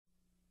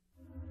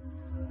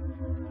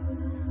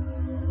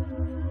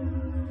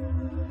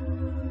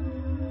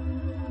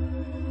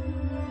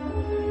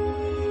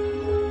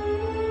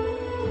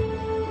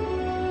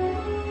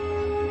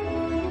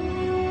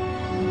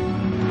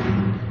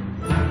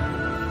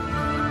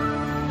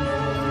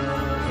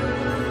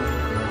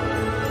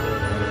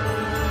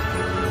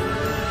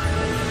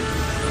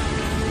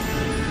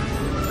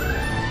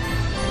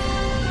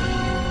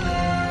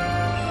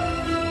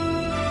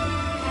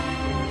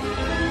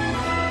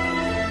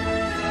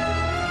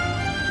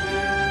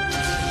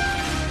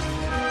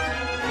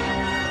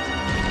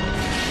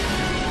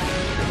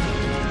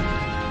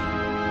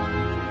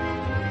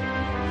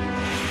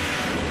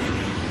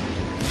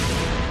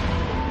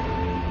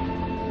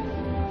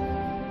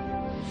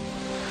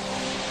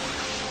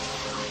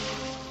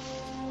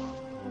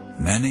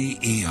Many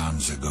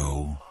eons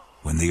ago,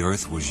 when the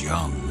Earth was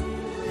young,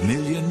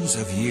 millions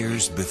of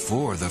years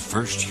before the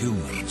first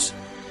humans,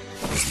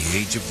 was the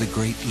age of the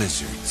great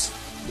lizards,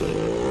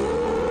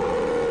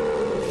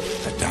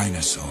 the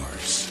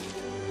dinosaurs.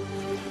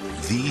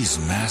 These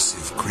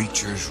massive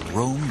creatures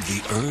roamed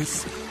the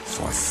Earth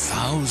for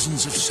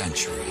thousands of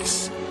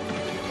centuries.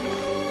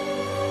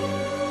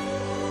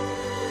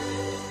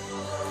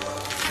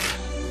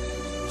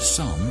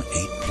 Some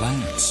ate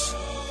plants,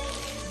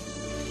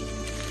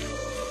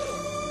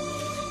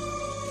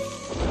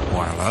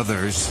 while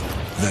others,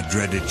 the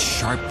dreaded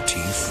sharp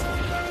teeth,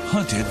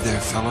 hunted their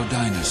fellow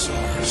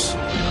dinosaurs.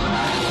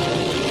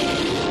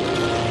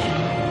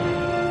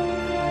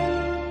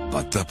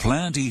 But the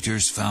plant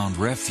eaters found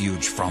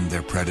refuge from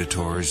their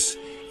predators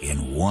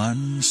in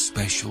one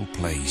special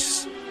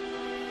place,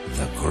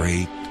 the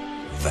Great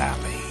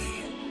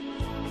Valley.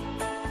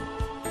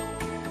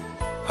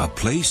 A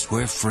place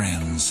where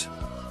friends,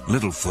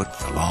 Littlefoot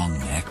the long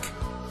neck,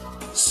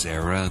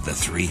 Sarah the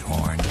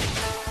three-horn,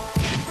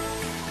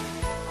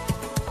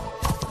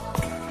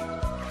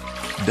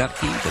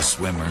 Ducky the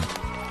swimmer,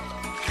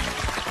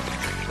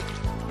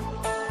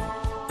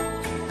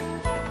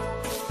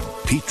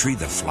 Petrie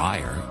the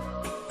flyer,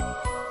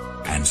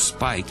 and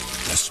Spike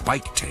the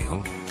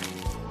spike-tail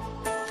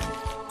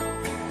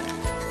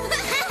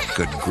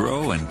could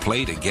grow and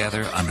play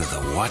together under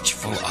the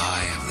watchful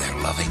eye of their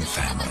loving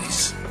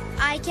families.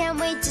 I can't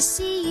wait to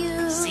see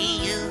you.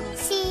 See you.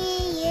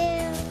 See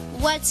you.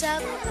 What's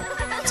up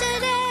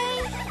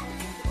today?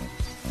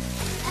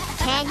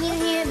 Can you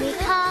hear me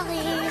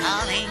calling?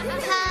 Calling.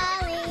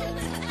 Calling.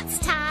 It's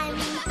time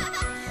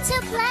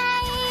to play.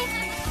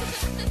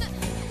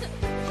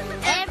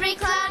 Every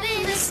cloud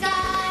in the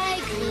sky,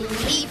 green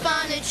leaf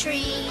on a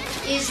tree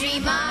is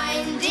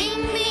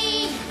reminding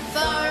me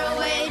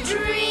faraway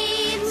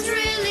dreams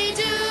really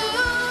do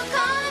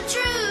come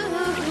true.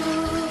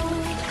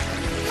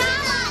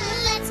 Come on,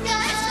 let's go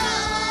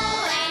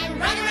and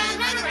run around,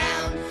 run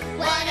around.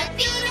 What a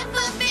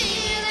beautiful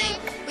feeling.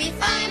 We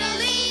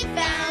finally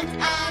found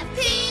a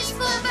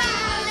peaceful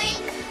valley,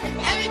 and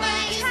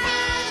everybody's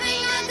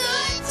having a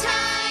good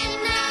time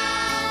now.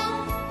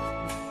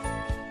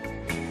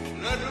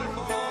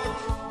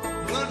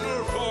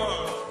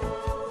 Littlefoot,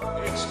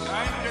 it's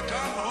time to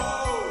come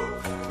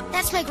home.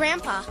 That's my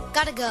grandpa.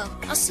 Gotta go.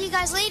 I'll see you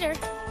guys later.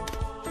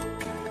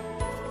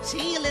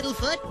 See you,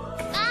 Littlefoot.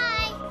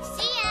 Bye.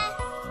 See ya.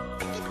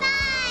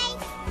 Goodbye.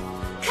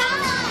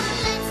 Come on,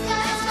 let's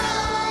go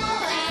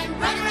and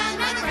run around,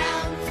 run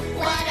around.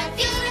 What a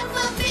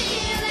beautiful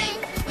feeling.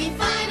 We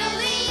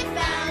finally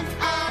found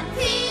a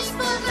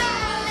peaceful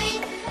valley.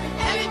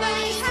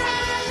 Everybody's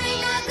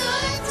having a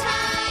good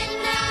time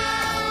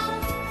now.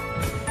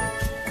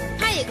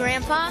 Hiya,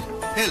 Grandpa.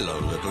 Hello,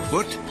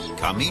 Littlefoot.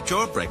 Come eat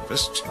your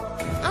breakfast.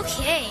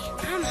 Okay,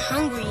 I'm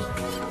hungry.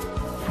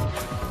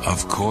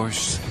 Of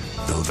course,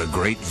 though the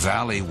Great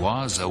Valley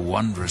was a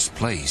wondrous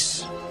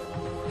place,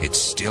 it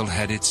still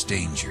had its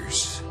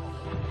dangers.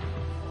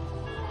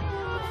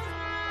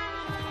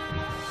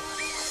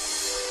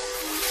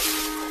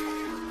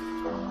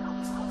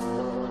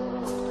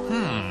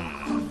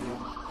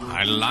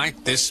 I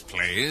like this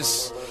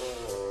place.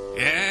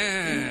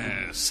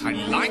 Yes, I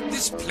like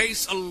this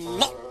place a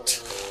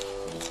lot.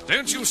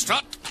 Don't you,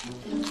 Strut?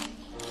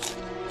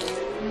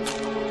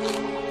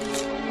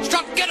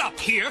 Strut, get up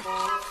here.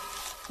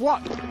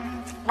 What?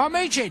 I'm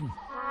eating.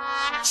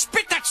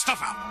 Spit that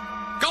stuff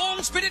out. Go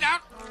on, spit it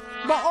out.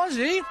 But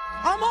Ozzy,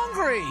 I'm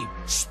hungry.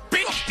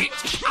 Spit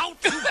it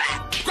out, you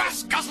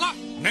grass guzzler.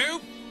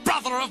 No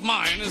brother of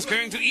mine is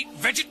going to eat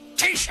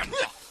vegetation.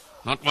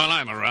 Not while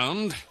I'm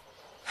around.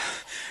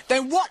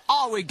 Then what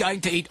are we going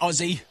to eat,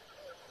 Ozzy?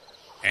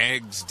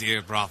 Eggs,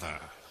 dear brother.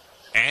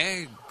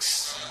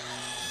 Eggs.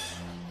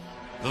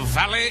 The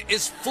valley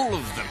is full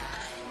of them.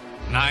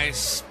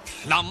 Nice,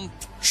 plump,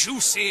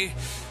 juicy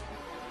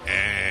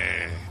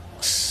eggs.